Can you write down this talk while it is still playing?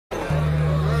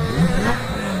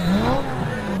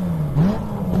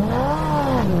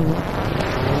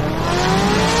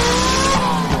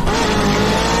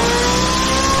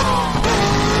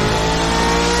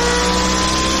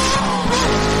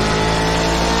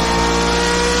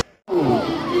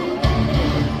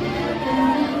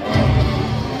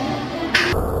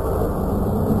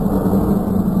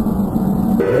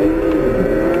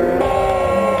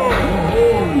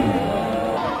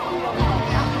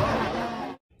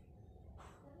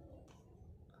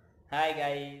Hi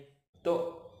guys. तो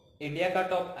India का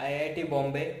top IIT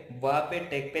Bombay, वहाँ पे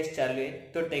टेकफेस्ट चालू है।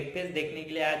 तो टेकफेस्ट देखने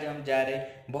के लिए आज हम जा रहे हैं।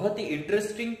 बहुत ही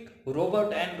interesting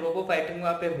robot and robo fighting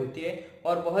वहाँ पे होती है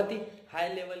और बहुत ही हाई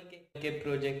लेवल के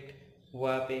प्रोजेक्ट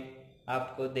वहाँ पे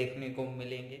आपको देखने को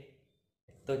मिलेंगे।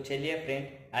 तो चलिए friend,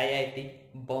 IIT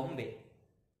Bombay.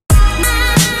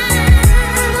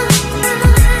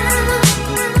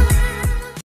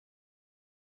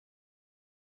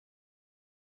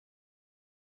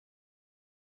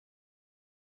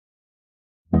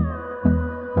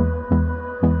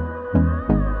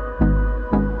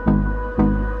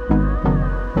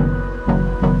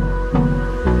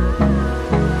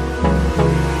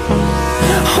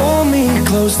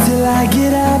 Close till I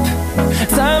get up.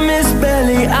 Time is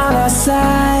barely on our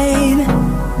side.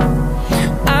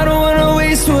 I don't wanna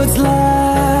waste what's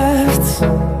left.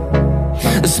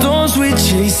 The storms we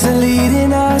chase are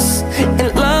leading us, and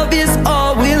love is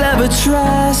all we'll ever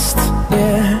trust.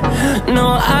 Yeah, no,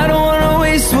 I don't wanna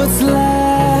waste what's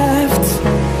left.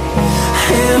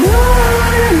 And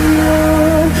on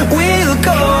we'll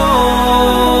go,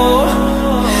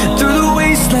 through the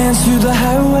wastelands, through the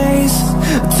highways,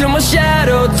 till my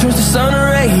shadow turns to sun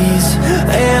rays.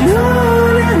 And on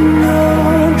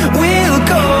we'll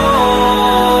go,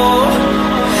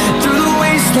 through the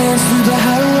wastelands, through the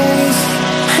highways,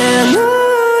 and on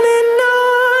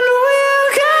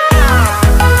we'll go.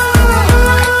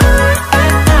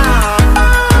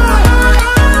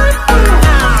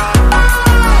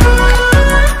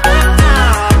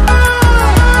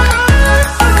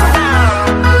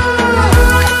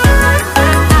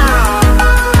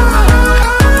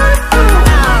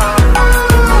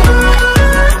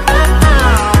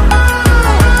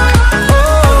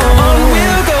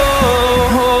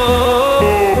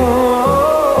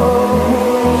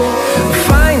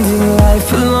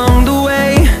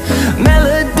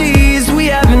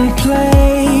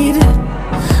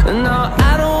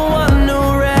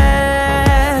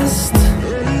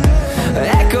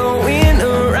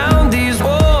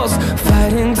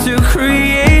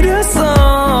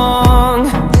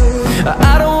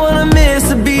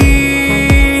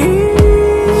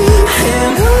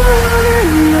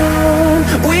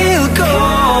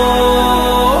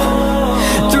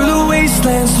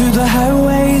 Through the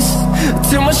highways,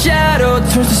 till my shadow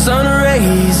turns to sun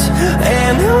rays.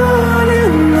 And on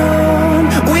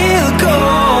we'll go,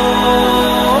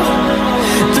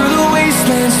 through the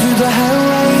wastelands, through the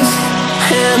highways,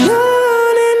 and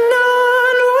on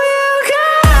we'll go.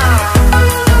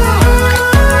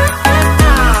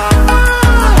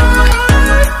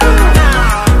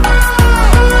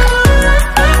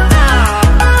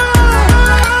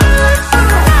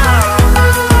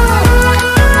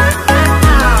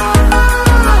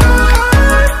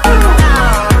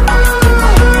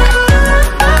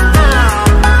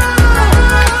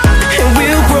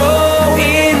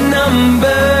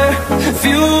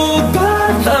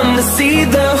 See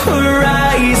the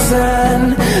horizon,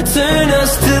 turn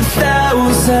us to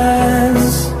thousands,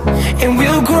 and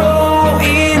we'll grow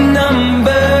in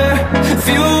number,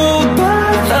 fueled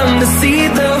by them to see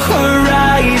the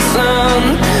horizon,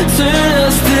 turn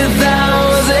us to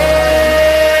thousands.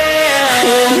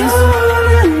 And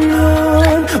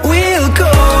on we'll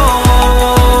go,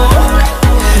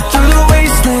 through the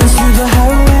wastelands, through the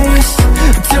highways,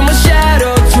 till my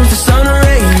shadow turns to sun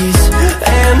rays.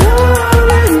 And on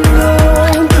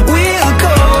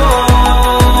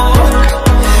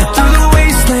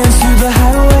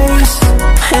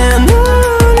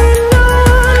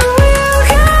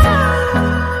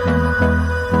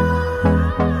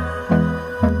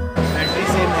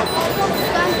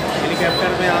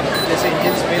जैसे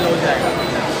engine fail हो जाएगा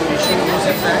तो issue हो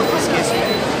सकता है। इस case में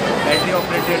battery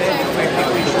operated है, तो बैटरी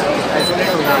को इश्यू आइसोलेट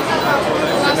हो जाएगा।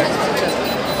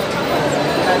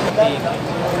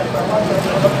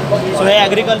 सो हे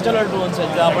ॲग्रिकल्चरल ड्रोन्स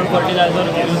आहेत जे आपण फर्टिलायझर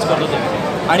यूज करतो.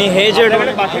 आणि हे जे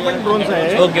बाकी पण ड्रोन्स आहे.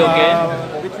 Okay okay.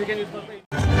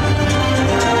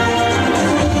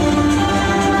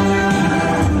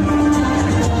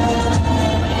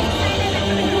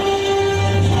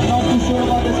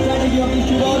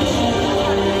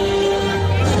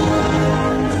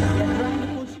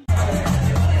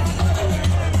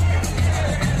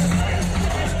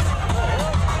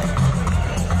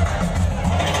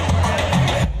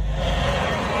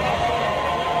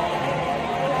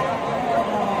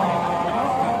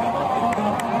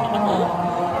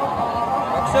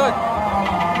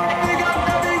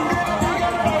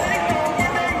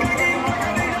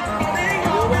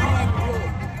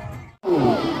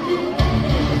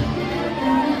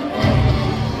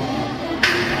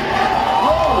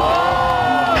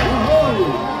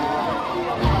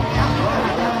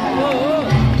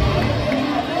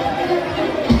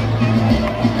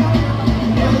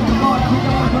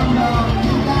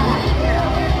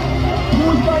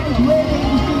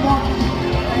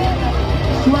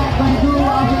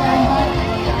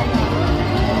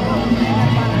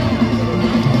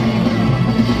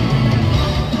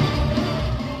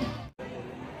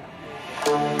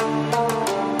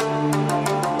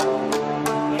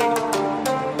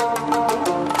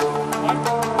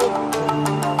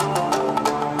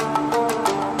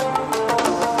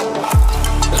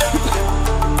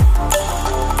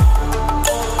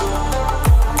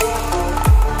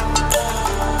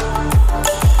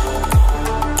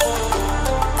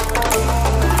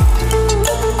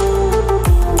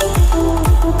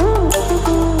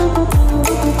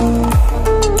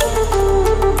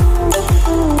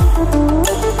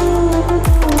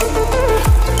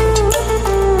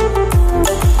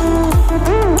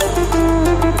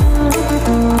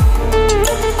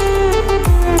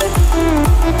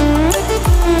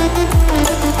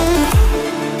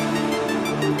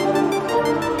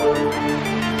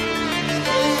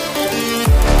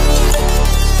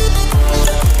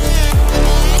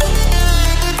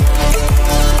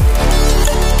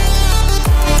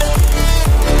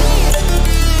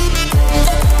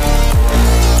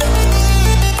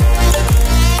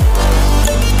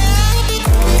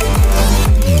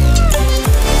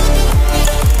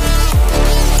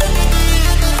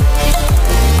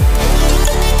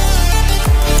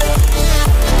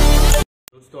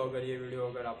 अगर ये वीडियो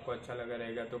अगर आपको अच्छा लगा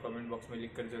रहेगा तो कमेंट बॉक्स में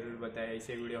लिखकर ज़रूर बताएं।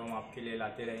 ऐसे वीडियो हम आपके लिए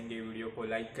लाते रहेंगे। वीडियो को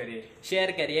लाइक करें,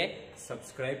 शेयर करिए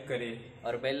सब्सक्राइब करें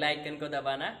और बेल आइकन को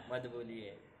दबाना मत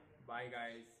भूलिए। Bye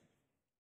guys.